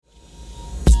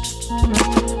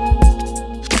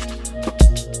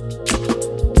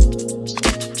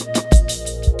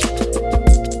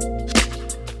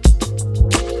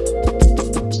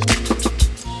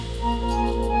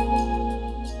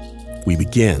We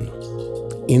begin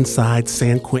inside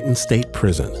San Quentin State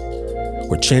Prison,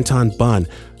 where Chanthon Bun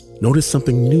noticed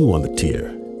something new on the tier.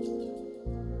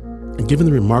 And given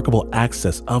the remarkable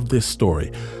access of this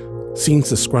story, scenes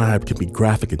described can be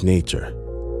graphic in nature.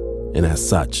 And as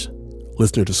such,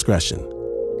 listener discretion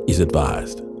is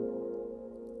advised.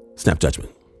 Snap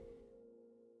judgment.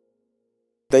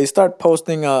 They start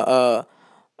posting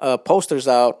posters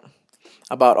out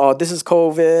about, oh, this is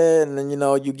COVID, and then,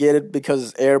 you get it because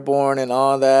it's airborne and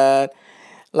all that.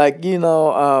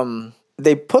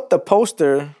 They put the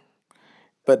poster,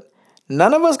 but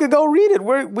none of us could go read it.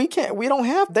 We don't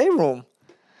have day room.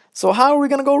 So how are we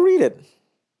going to go read it?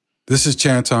 This is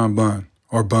Chanthon Bun,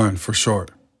 or Bun for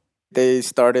short. They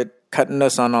started cutting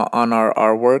us on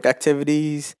our work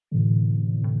activities.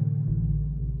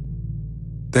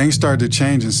 Things started to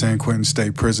change in San Quentin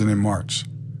State Prison in March.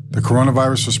 The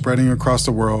coronavirus was spreading across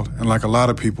the world, and like a lot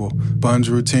of people, Bun's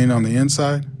routine on the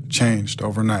inside changed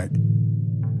overnight.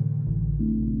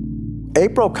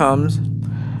 April comes,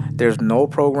 there's no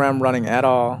program running at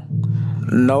all.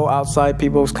 No outside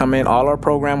people come in. All our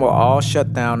program will all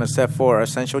shut down except for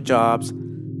essential jobs.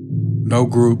 No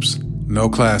groups, no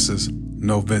classes,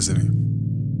 no visiting.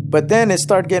 But then it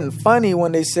started getting funny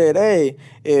when they said, hey,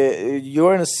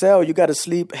 you're in a cell, you got to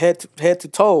sleep head to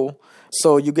toe,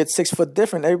 so you get 6 foot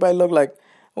different. Everybody looked like,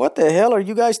 what the hell are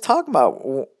you guys talking about?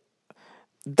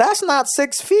 That's not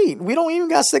 6 feet. We don't even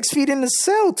got 6 feet in the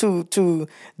cell to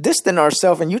distance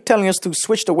ourselves, and you telling us to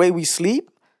switch the way we sleep?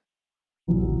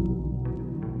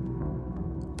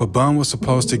 But Bun was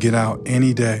supposed to get out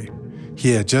any day.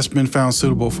 He had just been found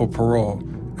suitable for parole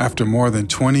after more than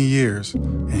 20 years,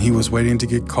 and he was waiting to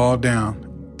get called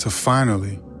down to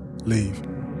finally leave.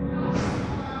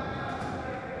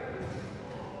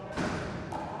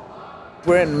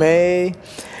 We're in May.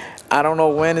 I don't know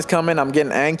when it's coming. I'm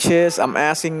getting anxious. I'm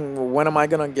asking, when am I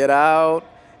going to get out?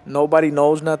 Nobody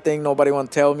knows nothing. Nobody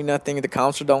want to tell me nothing. The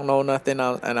counselor don't know nothing.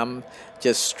 And I'm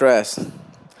just stressed.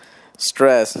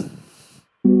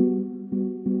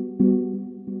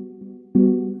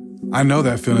 I know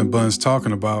that feeling Bun's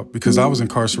talking about because I was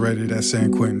incarcerated at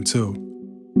San Quentin too.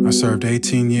 I served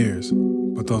 18 years,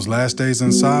 but those last days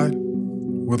inside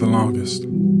were the longest.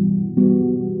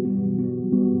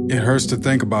 It hurts to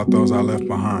think about those I left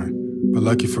behind, but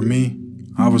lucky for me,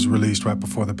 I was released right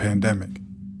before the pandemic.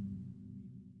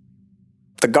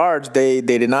 The guards, they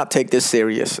did not take this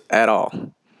serious at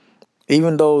all.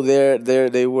 Even though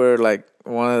they were like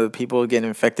one of the people getting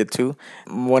infected too.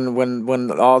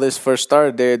 When all this first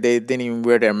started, they didn't even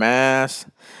wear their masks.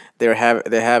 They have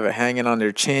it hanging on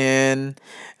their chin,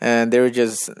 and they were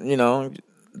just,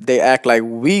 they act like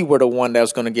we were the one that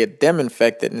was going to get them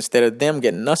infected instead of them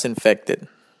getting us infected.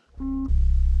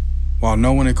 While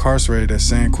no one incarcerated at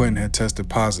San Quentin had tested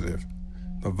positive,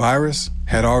 the virus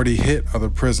had already hit other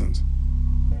prisons.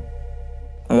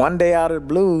 One day out of the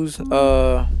blues,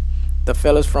 the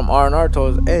fellas from R&R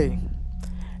told us, hey,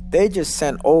 they just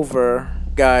sent over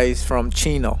guys from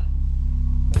Chino.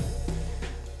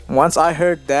 Once I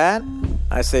heard that,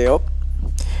 I say, oh,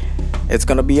 it's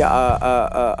going to be a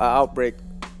outbreak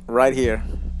right here.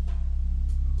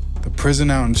 The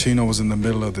prison out in Chino was in the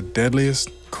middle of the deadliest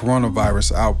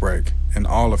coronavirus outbreak in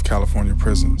all of California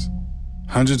prisons.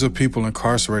 Hundreds of people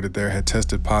incarcerated there had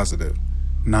tested positive.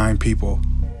 9 people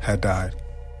had died.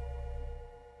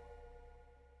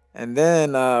 And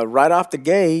then right off the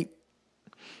gate,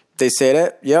 they said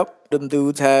that, yep, them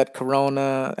dudes had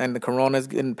corona and the corona's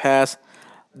getting passed.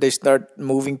 They start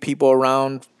moving people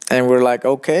around and we're like,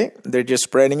 okay, they're just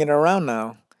spreading it around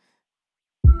now.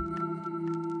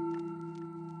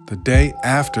 The day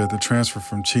after the transfer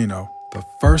from Chino, the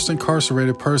first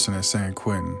incarcerated person at San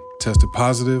Quentin tested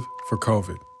positive for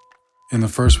COVID. In the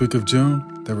first week of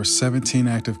June, there were 17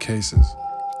 active cases.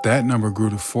 That number grew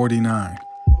to 49.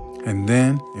 And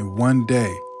then, in one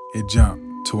day, it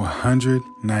jumped to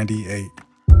 198.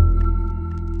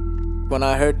 When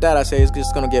I heard that, I said it's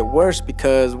just going to get worse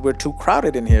because we're too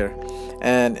crowded in here.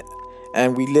 And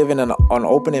we live in an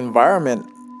open environment.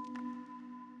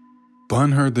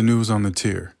 Bun heard the news on the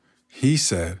tier. He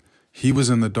said he was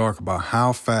in the dark about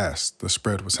how fast the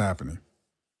spread was happening.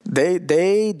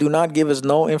 They do not give us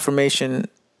no information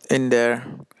in there.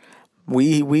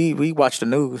 We watch the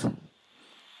news.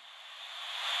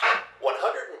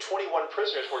 121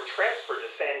 prisoners were transferred to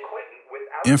San Quentin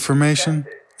without... Information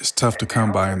is tough to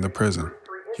come by in the prison.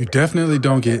 You definitely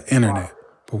don't get internet,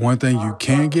 but one thing you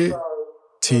can get,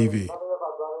 TV.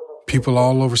 People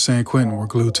all over San Quentin were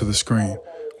glued to the screen,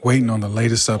 waiting on the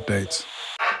latest updates.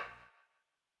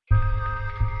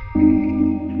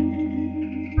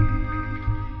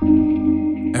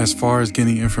 As far as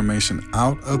getting information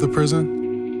out of the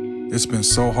prison, it's been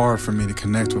so hard for me to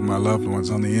connect with my loved ones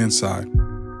on the inside.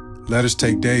 Letters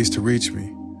take days to reach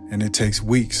me, and it takes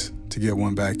weeks to get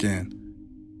one back in.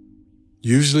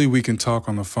 Usually we can talk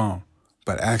on the phone,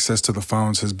 but access to the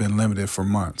phones has been limited for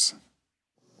months.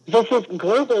 This is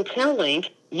Global Tellink.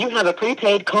 You have a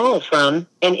prepaid call from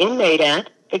an inmate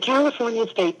at the California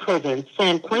State Prison,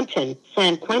 San Quentin,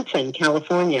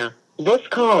 California. This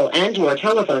call and your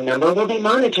telephone number will be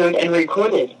monitored and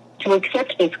recorded. To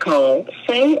accept this call,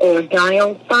 say or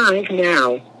dial 5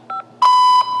 now.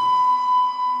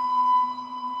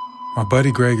 My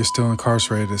buddy Greg is still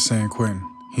incarcerated at San Quentin.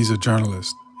 He's a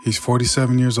journalist. He's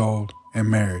 47 years old and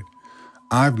married.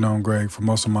 I've known Greg for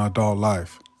most of my adult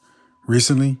life.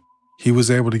 Recently, he was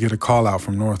able to get a call out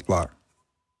from North Block.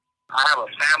 I have a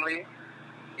family,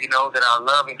 that I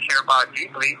love and care about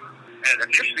deeply. And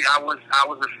initially, I was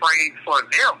afraid for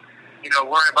them,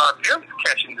 worried about them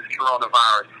catching this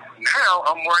coronavirus. Now,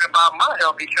 I'm worried about my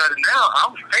health because now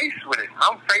I'm faced with it.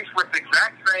 I'm faced with the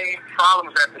exact same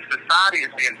problems that the society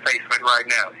is being faced with right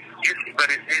now.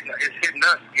 But it's hitting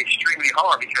us extremely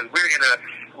hard because we're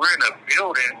in a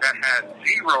building that has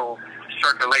zero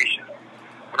circulation.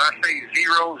 When I say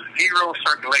zero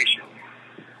circulation.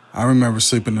 I remember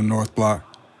sleeping in North Block.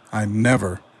 I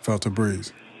never felt a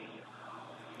breeze.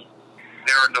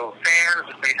 There are no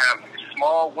fans. They have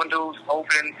small windows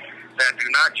open that do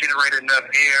not generate enough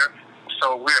air.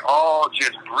 So we're all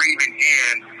just breathing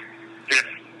in this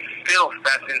filth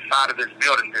that's inside of this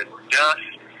building, this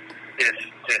dust, this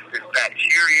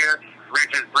bacteria.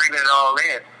 We're just breathing it all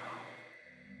in.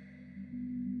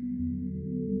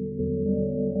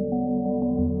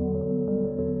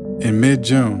 In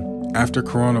mid-June, after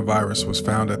coronavirus was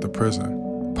found at the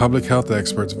prison, public health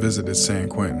experts visited San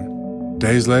Quentin.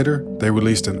 Days later, they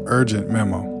released an urgent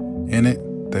memo. In it,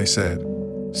 they said,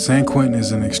 San Quentin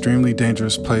is an extremely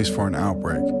dangerous place for an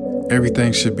outbreak.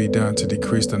 Everything should be done to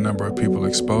decrease the number of people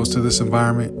exposed to this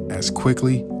environment as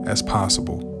quickly as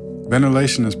possible.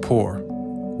 Ventilation is poor.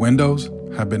 Windows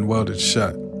have been welded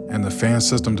shut, and the fan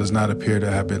system does not appear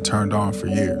to have been turned on for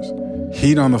years.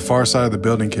 Heat on the far side of the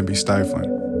building can be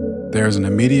stifling. There is an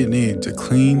immediate need to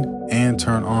clean and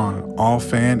turn on all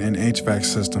fan and HVAC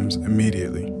systems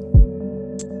immediately.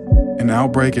 An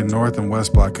outbreak in North and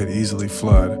West Block could easily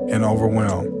flood and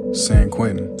overwhelm San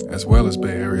Quentin as well as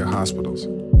Bay Area hospitals.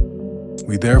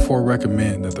 We therefore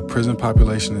recommend that the prison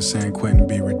population in San Quentin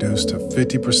be reduced to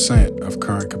 50% of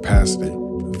current capacity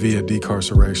via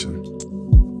decarceration.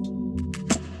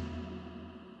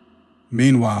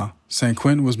 Meanwhile, San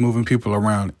Quentin was moving people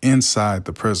around inside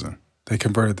the prison. They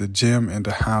converted the gym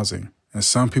into housing, and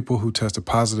some people who tested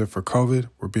positive for COVID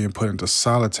were being put into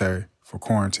solitary for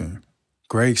quarantine.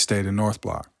 Greg stayed in North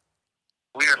Block.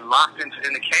 We're locked in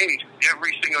the cage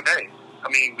every single day. I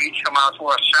mean, we come out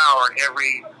for a shower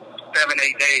every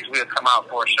 7-8 days. We'll come out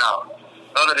for a shower.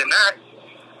 Other than that,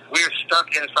 we're stuck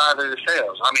inside of the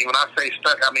cells. I mean, when I say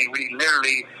stuck, I mean we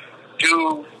literally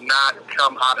do not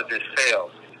come out of this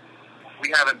cell.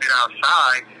 We haven't been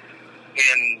outside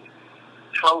in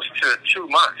close to 2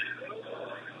 months.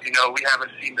 We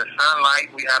haven't seen the sunlight.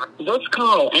 This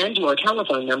call and your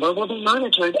telephone number will be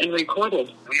monitored and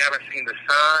recorded. We haven't seen the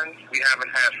sun. We haven't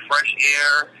had fresh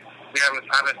air. I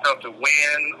haven't felt the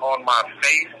wind on my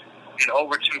face in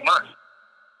over 2 months.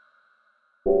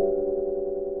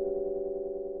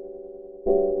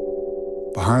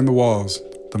 Behind the walls,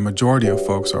 the majority of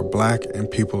folks are Black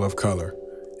and people of color,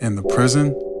 and the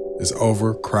prison is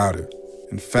overcrowded.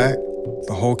 In fact,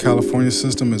 the whole California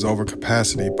system is over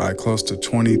capacity by close to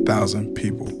 20,000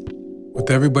 people. With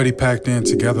everybody packed in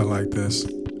together like this,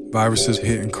 viruses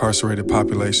hit incarcerated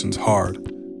populations hard.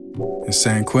 In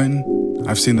San Quentin,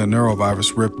 I've seen the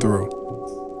neurovirus rip through.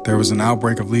 There was an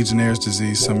outbreak of Legionnaire's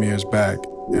disease some years back,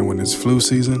 and when it's flu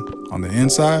season, on the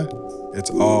inside,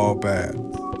 it's all bad.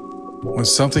 When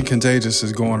something contagious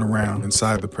is going around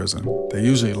inside the prison, they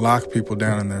usually lock people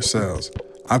down in their cells.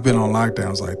 I've been on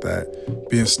lockdowns like that.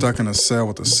 Being stuck in a cell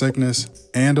with a sickness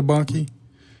and a bunkie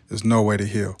is no way to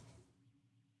heal.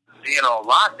 Being on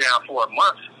lockdown for a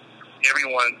month,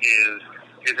 everyone is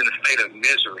in a state of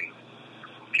misery.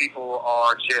 People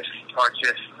are just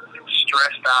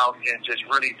stressed out and just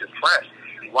really depressed.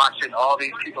 Watching all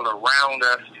these people around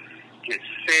us get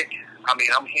sick. I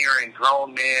mean, I'm hearing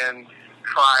grown men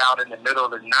cry out in the middle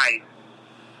of the night,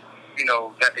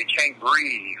 that they can't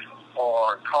breathe,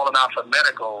 or calling out for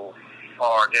medical,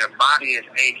 or their body is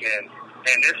aching,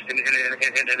 and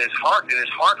it's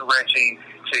heart-wrenching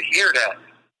to hear that.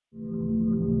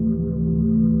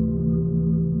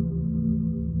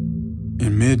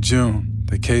 In mid-June,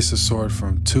 the cases soared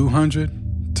from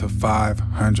 200 to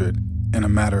 500 in a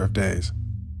matter of days.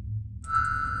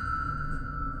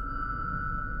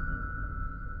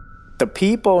 The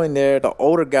people in there, the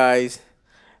older guys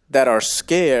that are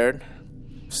scared,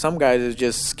 some guys are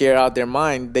just scared out their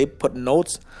mind. They put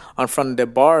notes on front of their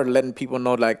bar letting people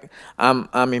know, like, I'm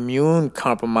immune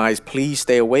compromised. Please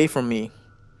stay away from me.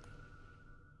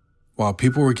 While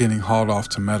people were getting hauled off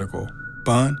to medical,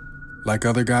 Bun, like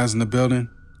other guys in the building,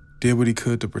 did what he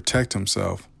could to protect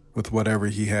himself with whatever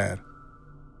he had.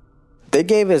 They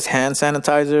gave us hand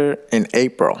sanitizer in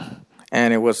April,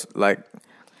 and it was like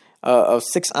a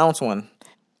 6-ounce one,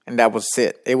 and that was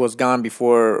it. It was gone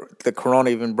before the corona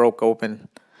even broke open.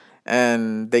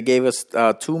 And they gave us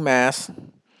 2 masks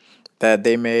that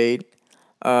they made,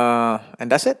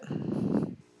 and that's it.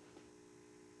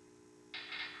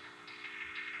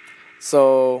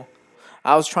 So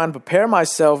I was trying to prepare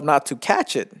myself not to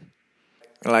catch it.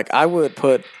 Like, I would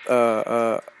put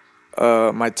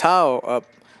my towel up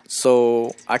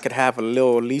so I could have at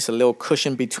least a little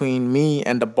cushion between me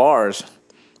and the bars,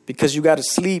 because you got to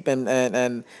sleep,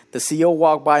 and the CO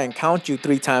walk by and count you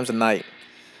 3 times a night,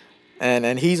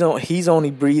 and he's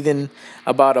only breathing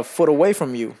about a foot away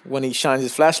from you when he shines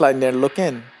his flashlight in there and look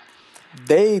in.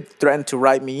 They threatened to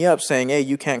write me up saying, hey,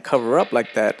 you can't cover up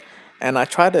like that. And I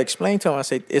tried to explain to him, I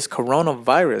said, it's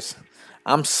coronavirus.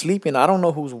 I'm sleeping. I don't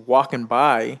know who's walking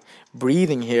by,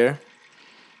 breathing here.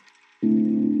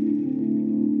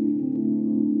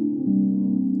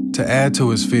 To add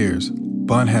to his fears,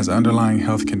 Bun has underlying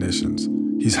health conditions.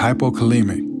 He's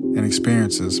hypokalemic and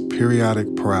experiences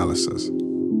periodic paralysis.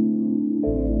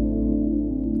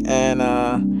 And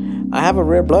I have a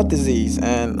rare blood disease,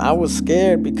 and I was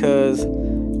scared because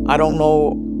I don't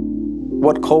know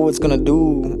what COVID's going to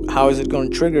do. How is it going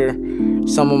to trigger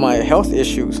some of my health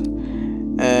issues?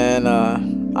 And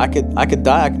I could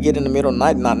die. I could get in the middle of the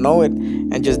night and not know it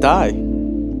and just die.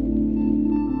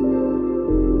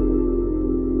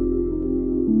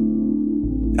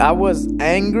 I was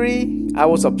angry, I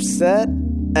was upset,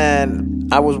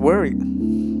 and I was worried.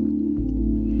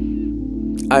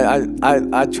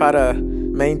 I try to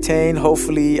maintain,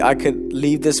 hopefully I could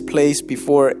leave this place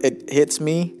before it hits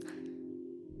me.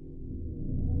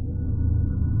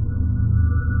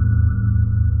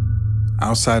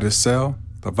 Outside his cell,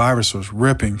 the virus was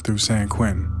ripping through San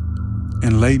Quentin.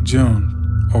 In late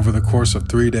June, over the course of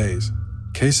 3 days,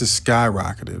 cases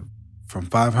skyrocketed from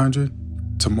 500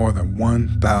 to more than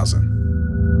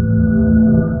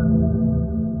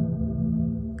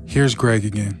 1,000. Here's Greg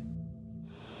again.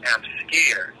 I'm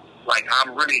scared. Like,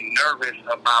 I'm really nervous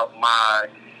about my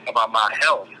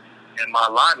health and my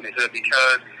livelihood,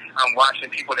 because I'm watching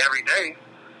people every day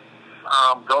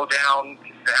go down.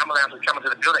 The ambulance is coming to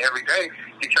the building every day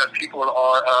because people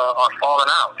are falling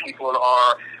out. People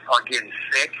are getting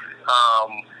sick.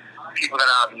 People that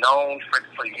I've known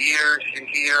for years in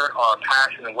here are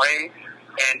passing away,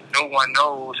 and no one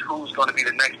knows who's going to be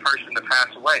the next person to pass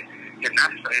away. And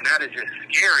that is just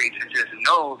scary to just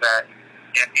know that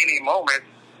at any moment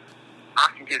I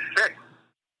can get sick.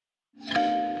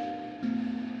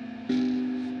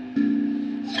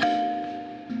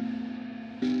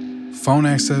 Phone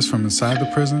access from inside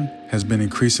the prison has been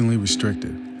increasingly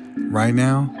restricted. Right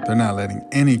now, they're not letting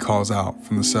any calls out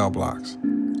from the cell blocks.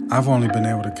 I've only been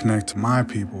able to connect to my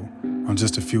people on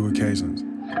just a few occasions.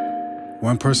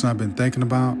 One person I've been thinking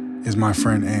about is my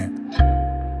friend Ant.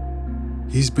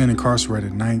 He's been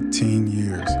incarcerated 19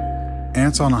 years.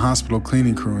 Ant's on a hospital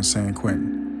cleaning crew in San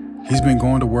Quentin. He's been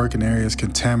going to work in areas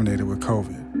contaminated with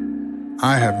COVID.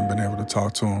 I haven't been able to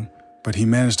talk to him, but he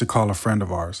managed to call a friend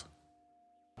of ours.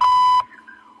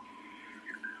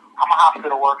 I'm a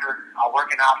hospital worker. I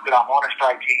work in the hospital. I'm on a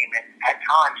strike team, and at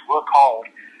times we're called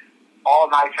all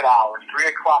night at hours. 3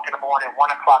 o'clock in the morning,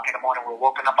 1 o'clock in the morning, we're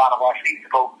woken up out of our seats to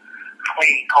go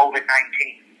clean COVID-19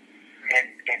 and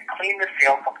clean the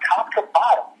cell from top to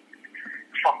bottom,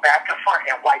 from back to front,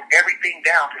 and wipe everything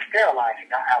down to sterilize it.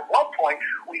 Now, at one point,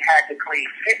 we had to clean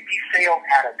 50 cells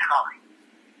at a time.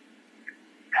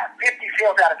 At 50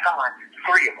 cells at a time,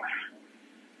 3 of us.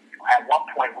 At one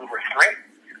point, we were threatened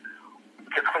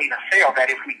to clean a cell, that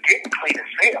if we didn't clean a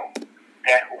cell,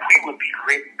 that we would be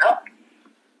written up.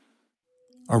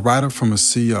 A write-up from a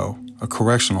CO, a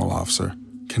correctional officer,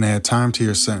 can add time to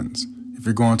your sentence. If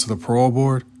you're going to the parole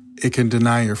board, it can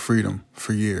deny your freedom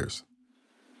for years.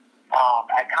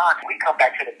 At times, we come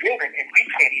back to the building and we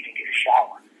can't even get a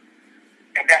shower.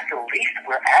 And that's the least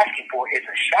we're asking for, is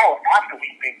a shower after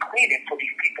we've been cleaning for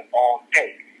these people all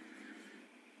day.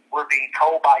 we're being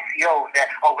told by COs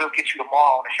that, oh, we'll get you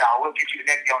tomorrow on the shower. We'll get you the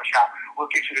next day on the shower. We'll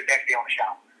get you the next day on the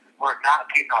shower. We're not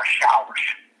getting our showers.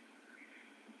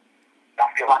 I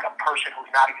feel like a person who's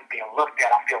not even being looked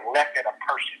at. I feel less than a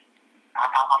person.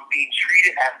 I'm being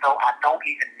treated as though I don't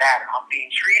even matter. I'm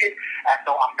being treated as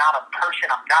though I'm not a person.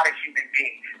 I'm not a human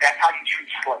being. That's how you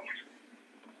treat slaves.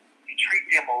 You treat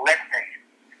them less than.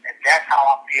 And that's how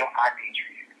I feel I'm being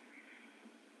treated.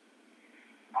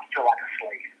 I feel like a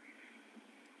slave.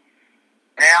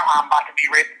 Now I'm about to be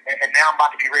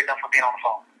written up for being on the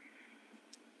phone.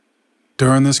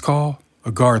 During this call,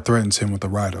 a guard threatens him with a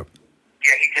write-up.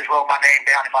 Yeah, he just wrote my name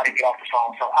down if I didn't get off the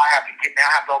phone. So I have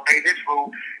to obey this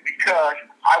rule because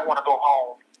I want to go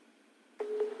home.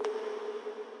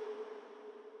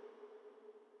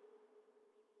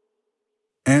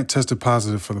 Ant tested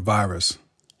positive for the virus.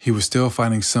 He was still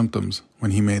fighting symptoms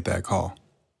when he made that call.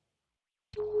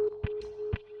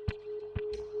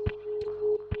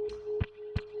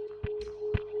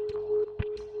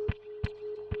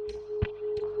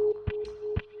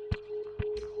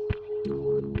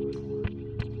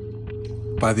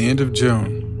 By the end of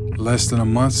June, less than a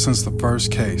month since the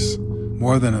first case,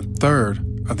 more than a third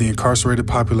of the incarcerated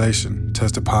population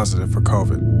tested positive for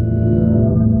COVID.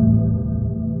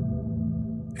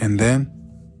 And then,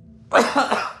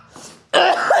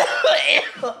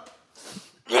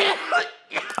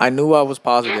 I knew I was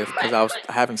positive because I was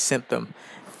having symptoms.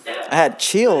 I had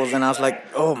chills and I was like,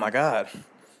 oh my God.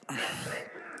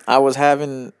 I was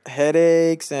having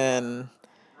headaches and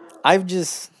I've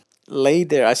just laid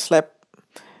there. I slept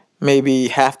maybe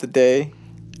half the day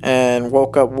and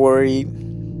woke up worried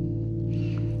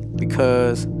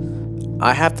because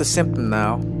I have the symptom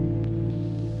now.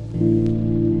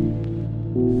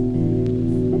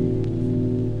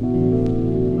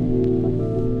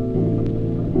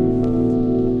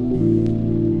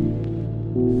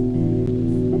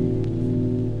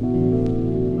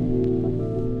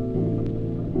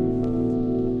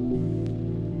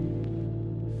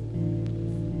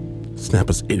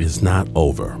 Snappers, it is not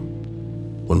over.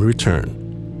 When we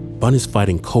return, Bun is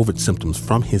fighting COVID symptoms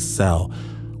from his cell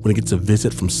when he gets a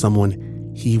visit from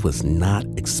someone he was not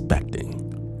expecting.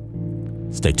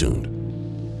 Stay tuned.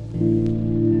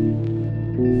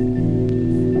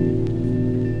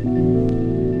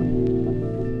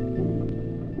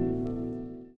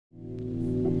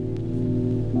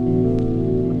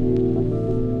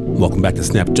 Welcome back to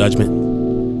Snap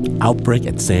Judgment. Outbreak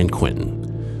at San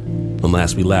Quentin. When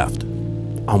last we left,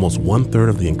 almost 1/3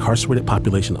 of the incarcerated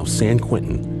population of San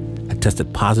Quentin had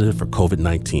tested positive for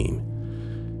COVID-19.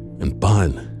 And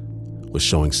Bun was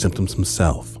showing symptoms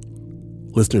himself.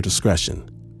 Listener discretion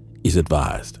is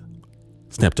advised.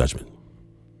 Snap Judgment.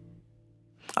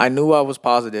 I knew I was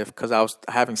positive because I was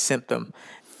having symptoms.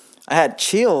 I had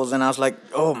chills and I was like,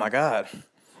 oh my God.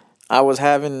 I was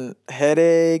having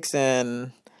headaches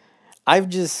and I've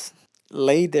just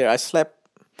laid there. I slept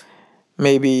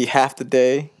maybe half the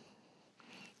day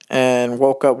and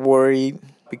woke up worried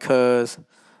because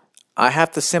I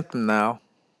have the symptom now.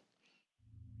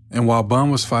 And while Bun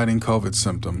was fighting COVID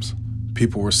symptoms,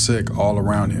 people were sick all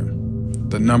around him.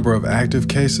 The number of active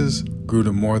cases grew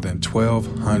to more than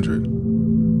 1,200.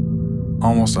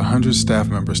 Almost 100 staff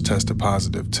members tested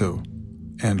positive too.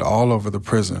 And all over the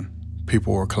prison,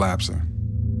 people were collapsing.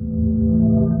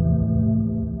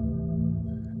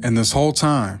 And this whole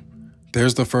time,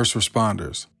 there's the first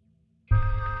responders.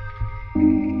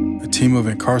 A team of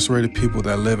incarcerated people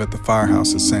that live at the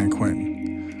firehouse at San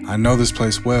Quentin. I know this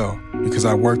place well because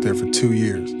I worked there for 2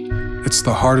 years. It's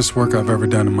the hardest work I've ever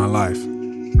done in my life.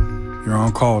 You're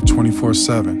on call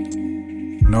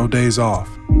 24/7, no days off,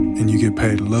 and you get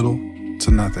paid little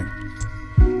to nothing.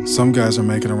 Some guys are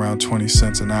making around 20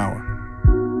 cents an hour.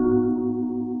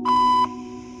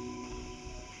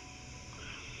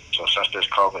 So since this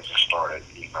COVID has started,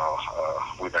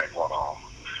 we've been going on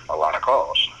a lot of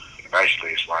calls.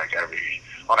 Basically, it's like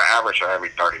on an average of every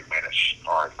 30 minutes,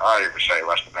 or I even say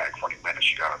less than that, 20 minutes,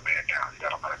 you got a man down. You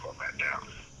got a medical man down.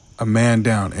 A man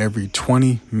down every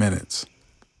 20 minutes.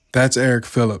 That's Eric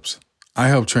Phillips. I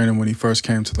helped train him when he first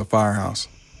came to the firehouse.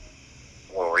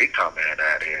 Where we come in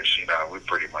at is, we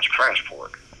pretty much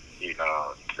transport, and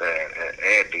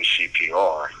do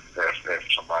CPR. If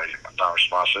somebody's not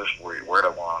responsive, we're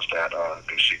the ones that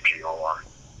do CPR.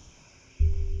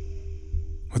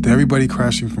 With everybody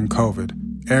crashing from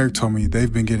COVID, Eric told me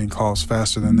they've been getting calls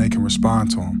faster than they can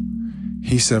respond to them.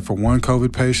 He said for one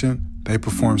COVID patient, they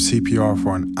performed CPR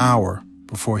for an hour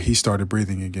before he started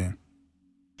breathing again.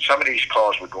 Some of these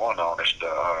calls we're going on, it's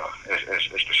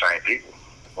the same people.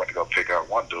 Went to go pick up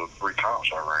one dude 3 times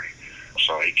already.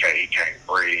 So he can't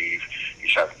breathe.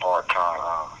 He's having a hard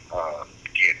time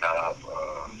getting up,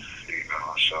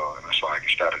 so, and it's like,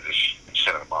 instead of just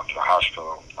sending them off to the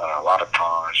hospital, a lot of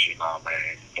times,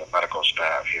 the medical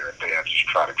staff here and there just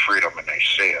try to treat them in their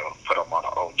cell, put them on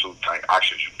an O2 tank,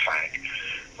 oxygen tank,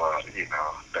 but,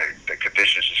 the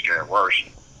conditions just get worse.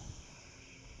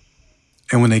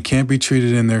 And when they can't be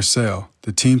treated in their cell,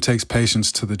 the team takes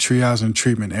patients to the triage and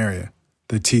treatment area,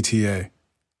 the TTA.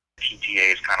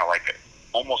 TTA is kind of like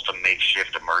almost a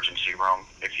makeshift emergency room,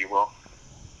 if you will.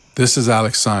 This is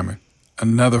Alex Simon,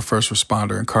 another first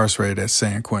responder incarcerated at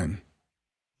San Quentin.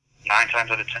 9 times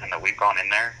out of 10 that we've gone in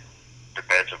there, the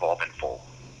beds have all been full.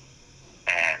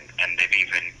 And they've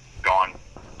even gone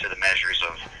to the measures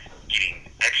of getting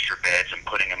extra beds and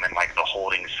putting them in like the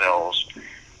holding cells,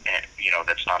 and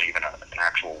that's not even an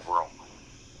actual room.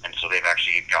 And so they've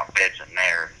actually got beds in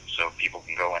there so people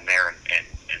can go in there and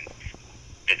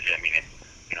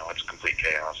it's complete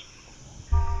chaos.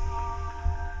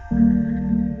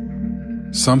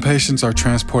 Some patients are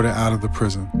transported out of the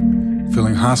prison,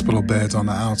 filling hospital beds on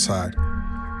the outside.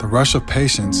 The rush of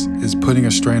patients is putting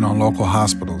a strain on local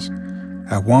hospitals.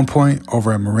 At one point,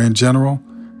 over at Marin General,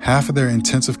 half of their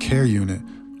intensive care unit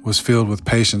was filled with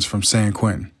patients from San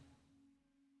Quentin.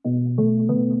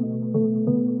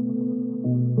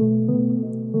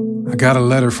 I got a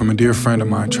letter from a dear friend of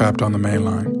mine trapped on the main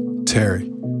line, Terry.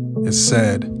 It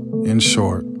said, in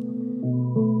short,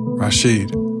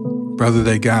 Rasheed, brother,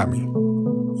 they got me.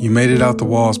 You made it out the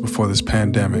walls before this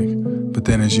pandemic, but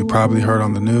then as you probably heard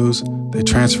on the news, they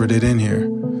transferred it in here.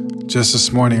 Just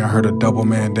this morning, I heard a double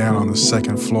man down on the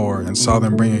 2nd floor and saw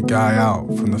them bring a guy out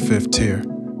from the 5th tier.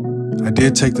 I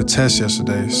did take the test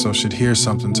yesterday, so should hear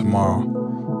something tomorrow.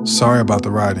 Sorry about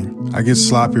the writing. I get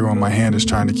sloppier when my hand is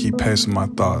trying to keep pace with my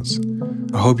thoughts.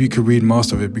 I hope you could read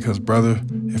most of it because, brother,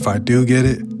 if I do get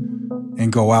it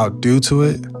and go out due to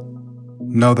it,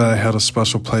 know that I held a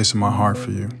special place in my heart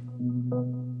for you.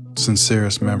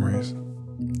 Sincerest memories.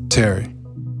 Terry.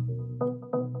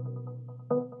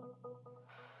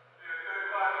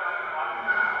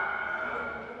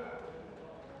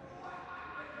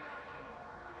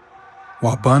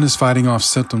 While Bun is fighting off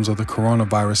symptoms of the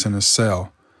coronavirus in his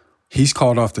cell, he's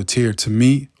called off the tier to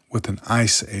meet with an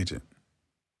ICE agent.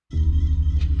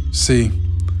 See,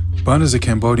 Bun is a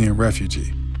Cambodian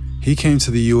refugee. He came to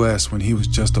the U.S. when he was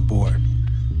just a boy.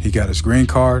 He got his green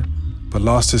card, but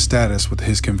lost his status with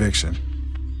his conviction.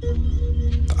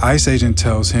 The ICE agent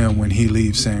tells him when he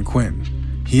leaves San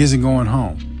Quentin, he isn't going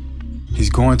home. He's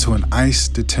going to an ICE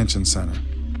detention center.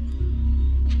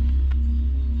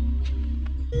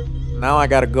 Now I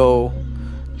gotta go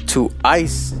to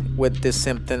ICE with this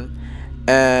symptom,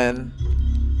 and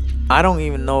I don't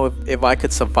even know if I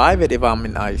could survive it if I'm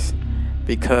in ICE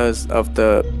because of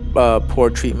the poor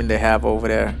treatment they have over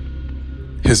there.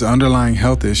 His underlying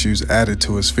health issues added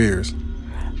to his fears.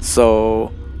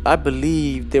 So I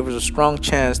believe there was a strong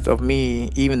chance of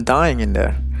me even dying in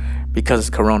there because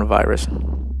of coronavirus.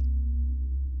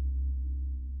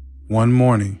 One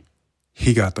morning,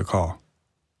 he got the call.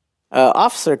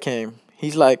 Officer came.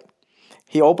 He's like,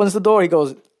 he opens the door. He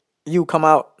goes, "You come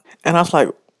out." And I was like,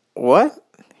 "What?"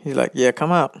 He's like, "Yeah,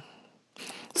 come out."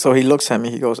 So he looks at me.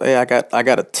 He goes, "Hey, I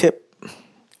got a tip."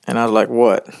 And I was like,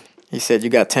 "What?" He said, "You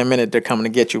got 10 minutes. They're coming to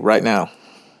get you right now."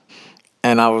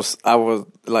 And I was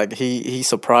like, he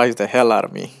surprised the hell out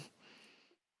of me.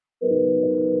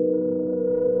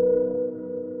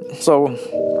 So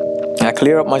I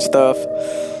clear up my stuff,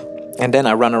 and then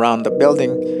I run around the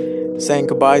building saying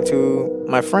goodbye to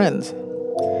my friends.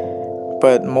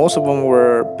 But most of them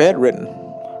were bedridden.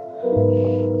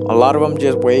 A lot of them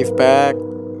just waved back,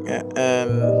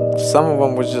 and some of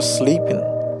them was just sleeping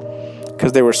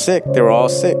because they were sick. They were all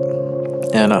sick.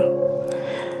 And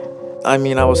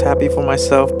I was happy for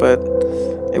myself, but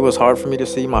it was hard for me to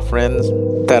see my friends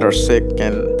that are sick,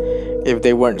 and if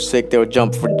they weren't sick, they would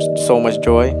jump for so much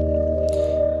joy.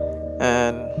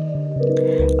 And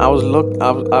I always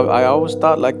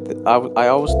thought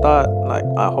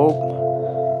I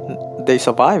hope they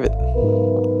survive it.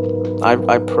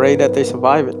 I pray that they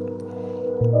survive it.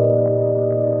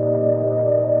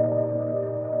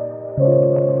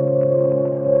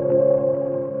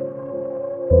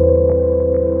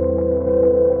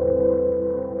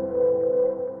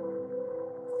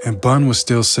 And Bun was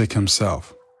still sick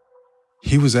himself.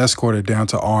 He was escorted down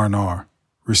to R&R,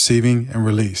 receiving and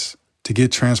release, to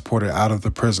get transported out of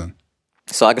the prison.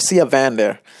 So I could see a van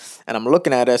there, and I'm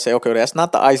looking at it and say, okay, that's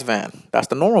not the ICE van. That's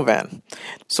the normal van.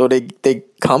 So they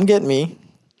come get me,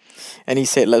 and he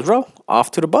said, "Let's roll off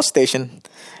to the bus station."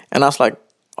 And I was like,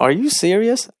 "Are you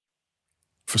serious?"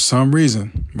 For some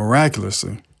reason,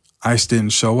 miraculously, ICE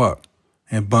didn't show up,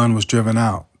 and Bun was driven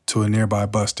out to a nearby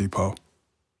bus depot.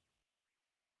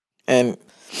 and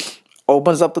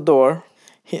opens up the door,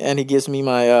 and he gives me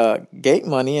my gate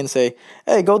money and say,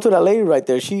 hey, go to that lady right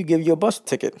there. She'll give you a bus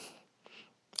ticket.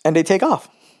 And they take off.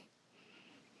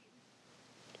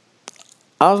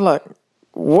 I was like,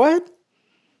 what?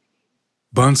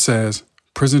 Bun says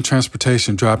prison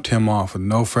transportation dropped him off with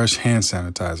no fresh hand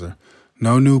sanitizer,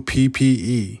 no new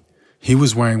PPE. He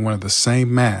was wearing one of the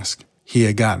same masks he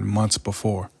had gotten months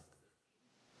before.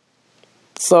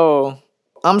 So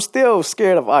I'm still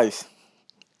scared of ICE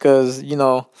because,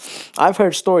 I've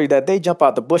heard stories that they jump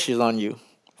out the bushes on you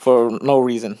for no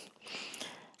reason.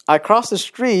 I cross the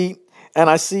street and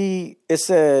I see it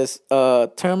says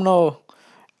Terminal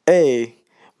A,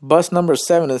 bus number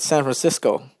 7 in San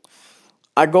Francisco.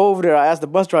 I go over there. I asked the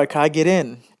bus driver, can I get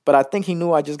in? But I think he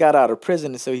knew I just got out of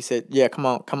prison. So he said, yeah, come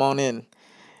on in.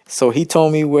 So he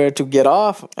told me where to get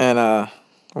off. And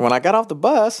when I got off the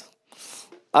bus,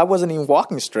 I wasn't even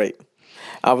walking straight.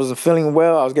 I wasn't feeling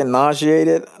well. I was getting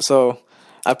nauseated. So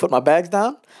I put my bags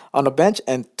down on the bench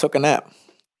and took a nap.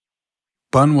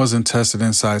 Bun wasn't tested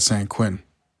inside San Quentin.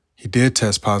 He did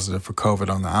test positive for COVID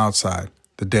on the outside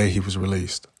the day he was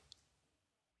released.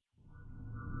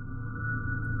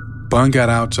 Bun got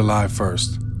out July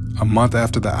 1st, a month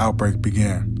after the outbreak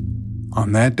began.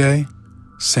 On that day,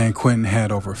 San Quentin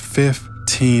had over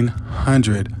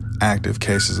 1,500 active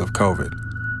cases of COVID.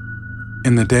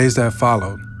 In the days that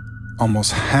followed,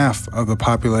 almost half of the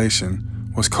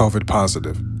population was COVID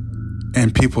positive,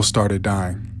 and people started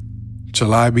dying.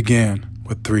 July began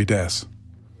with 3 deaths.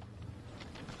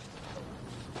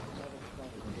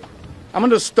 I'm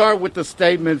going to start with a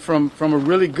statement from a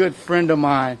really good friend of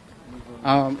mine.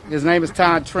 His name is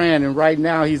Thanh Tran, and right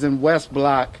now he's in West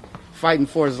Block fighting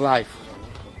for his life.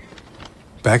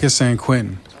 Back at San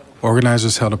Quentin,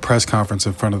 organizers held a press conference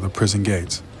in front of the prison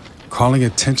gates, calling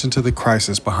attention to the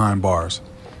crisis behind bars.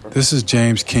 This is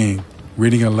James King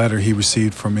reading a letter he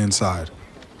received from inside.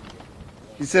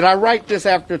 He said, I write this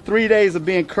after 3 days of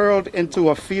being curled into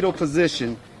a fetal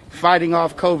position, fighting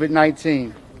off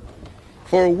COVID-19.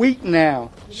 For a week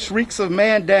now, shrieks of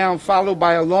man down followed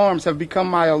by alarms have become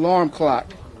my alarm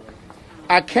clock.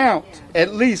 I count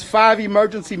at least 5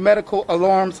 emergency medical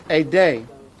alarms a day.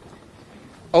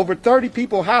 Over 30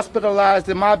 people hospitalized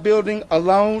in my building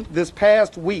alone this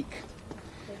past week.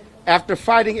 After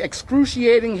fighting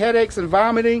excruciating headaches and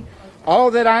vomiting,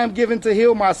 all that I am given to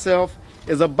heal myself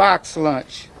is a box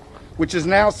lunch, which is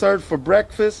now served for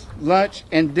breakfast, lunch,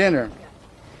 and dinner.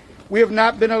 We have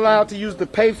not been allowed to use the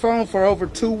payphone for over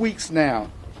 2 weeks now.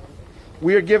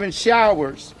 We are given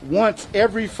showers once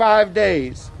every 5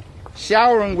 days,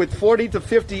 showering with 40 to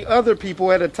 50 other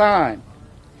people at a time.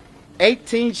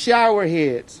 18 shower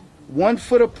heads, 1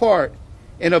 foot apart,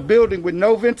 in a building with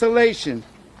no ventilation,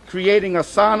 creating a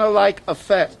sauna-like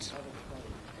effect.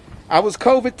 I was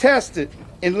COVID tested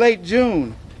in late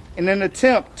June in an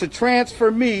attempt to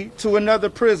transfer me to another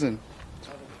prison.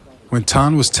 When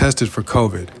Thanh was tested for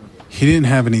COVID, he didn't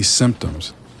have any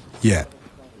symptoms yet.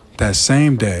 That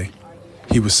same day,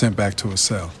 he was sent back to a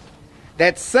cell.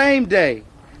 That same day,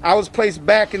 I was placed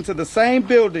back into the same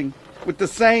building with the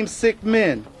same sick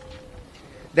men.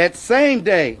 That same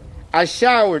day, I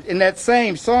showered in that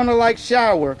same sauna-like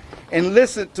shower and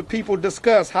listened to people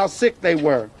discuss how sick they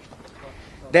were.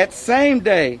 That same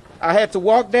day, I had to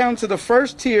walk down to the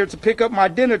first tier to pick up my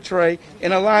dinner tray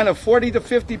in a line of 40 to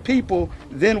 50 people,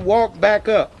 then walk back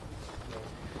up.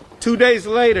 2 days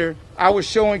later, I was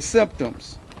showing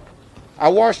symptoms. I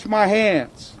washed my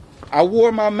hands. I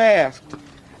wore my mask.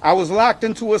 I was locked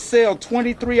into a cell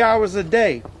 23 hours a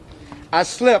day. I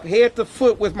slept head to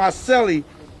foot with my cellie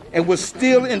and was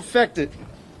still infected.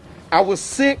 I was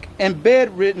sick and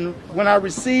bedridden when I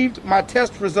received my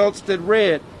test results that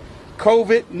read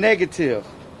COVID negative.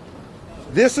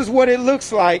 This is what it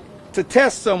looks like to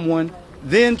test someone,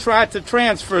 then try to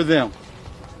transfer them.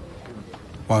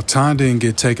 While Thanh didn't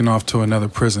get taken off to another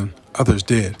prison, others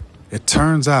did. It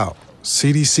turns out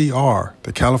CDCR,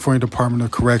 the California Department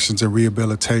of Corrections and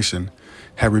Rehabilitation,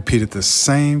 had repeated the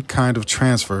same kind of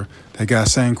transfer that got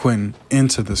San Quentin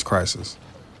into this crisis.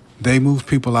 They moved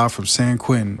people out from San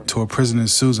Quentin to a prison in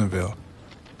Susanville,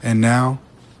 and now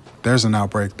there's an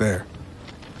outbreak there.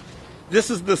 This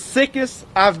is the sickest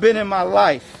I've been in my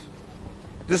life.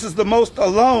 This is the most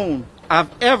alone I've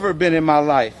ever been in my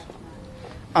life.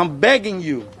 I'm begging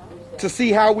you to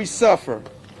see how we suffer.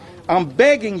 I'm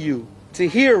begging you to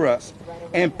hear us.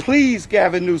 And please,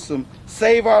 Gavin Newsom,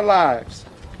 save our lives.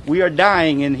 We are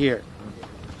dying in here.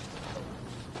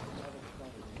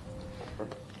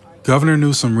 Governor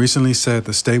Newsom recently said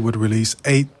the state would release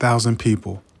 8,000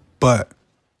 people, but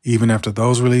even after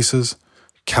those releases,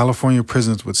 California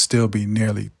prisons would still be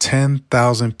nearly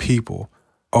 10,000 people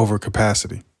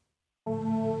overcapacity.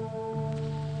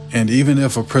 And even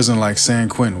if a prison like San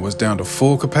Quentin was down to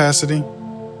full capacity,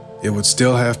 it would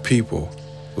still have people,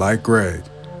 like Greg,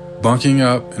 bunking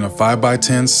up in a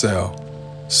 5x10 cell,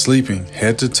 sleeping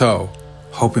head to toe,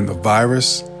 hoping the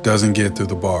virus doesn't get through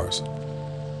the bars.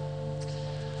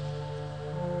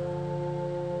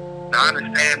 I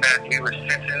understand that he was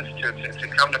sentenced to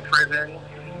come to prison.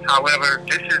 However,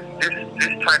 this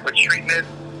type of treatment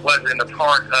wasn't a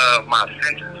part of my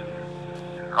sentence.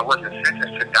 I wasn't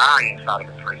sentenced to die inside of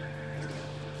the prison.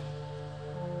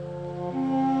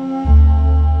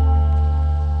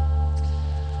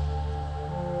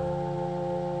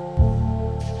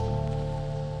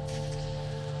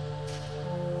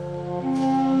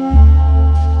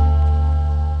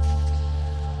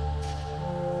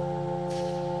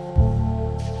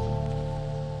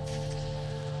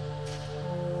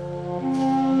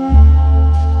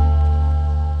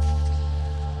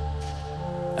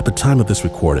 At the time of this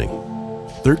recording,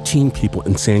 13 people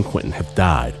in San Quentin have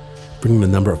died, bringing the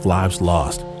number of lives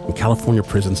lost in California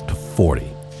prisons to 40.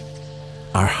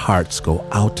 Our hearts go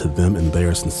out to them and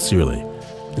theirs sincerely,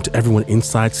 and to everyone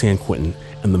inside San Quentin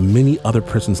and the many other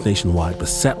prisons nationwide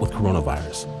beset with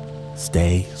coronavirus.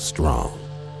 Stay strong.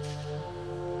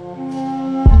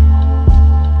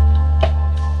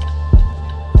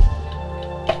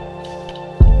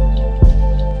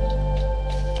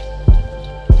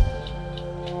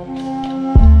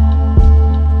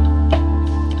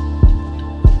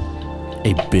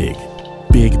 A big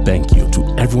thank you to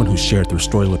everyone who shared their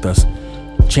story with us.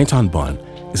 Chanthon Bun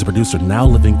is a producer now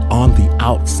living on the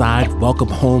outside. Welcome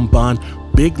home, Bun.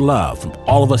 Big love from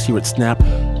all of us here at Snap.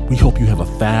 We hope you have a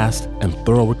fast and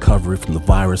thorough recovery from the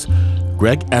virus.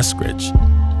 Greg Eskridge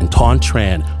and Thanh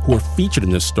Tran, who are featured in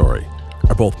this story,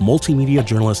 are both multimedia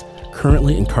journalists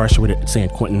currently incarcerated at San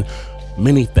Quentin.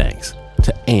 Many thanks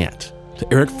to Ant,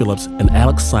 to Eric Phillips, and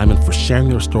Alex Simon for sharing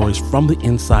their stories from the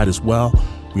inside as well.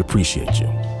 We appreciate you.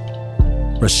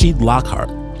 Rasheed Lockheart,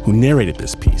 who narrated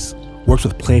this piece, works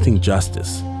with Planting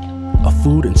Justice, a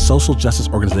food and social justice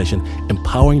organization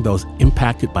empowering those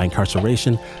impacted by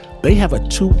incarceration. They have a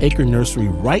 2-acre nursery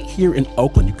right here in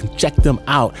Oakland. You can check them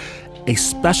out. A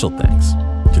special thanks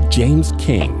to James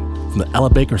King from the Ella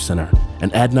Baker Center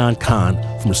and Adnan Khan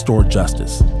from Restore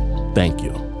Justice. Thank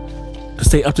you. To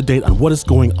stay up to date on what is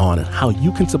going on and how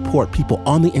you can support people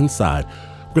on the inside,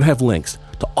 we're going to have links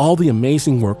to all the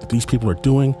amazing work that these people are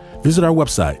doing. Visit our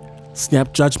website,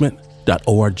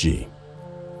 snapjudgment.org.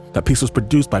 That piece was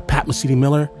produced by Pat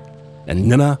Mesiti-Miller and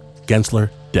Ninna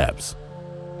Gaensler-Debs.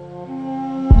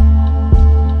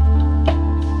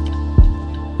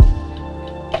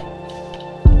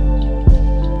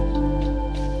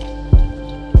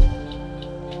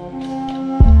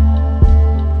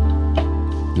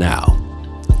 Now,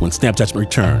 when Snap Judgment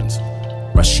returns,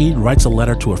 Rasheed writes a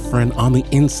letter to a friend on the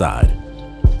inside,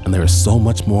 and there is so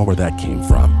much more where that came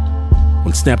from.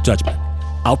 When Snap Judgment,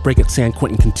 Outbreak at San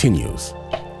Quentin continues,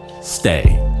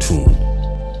 stay tuned.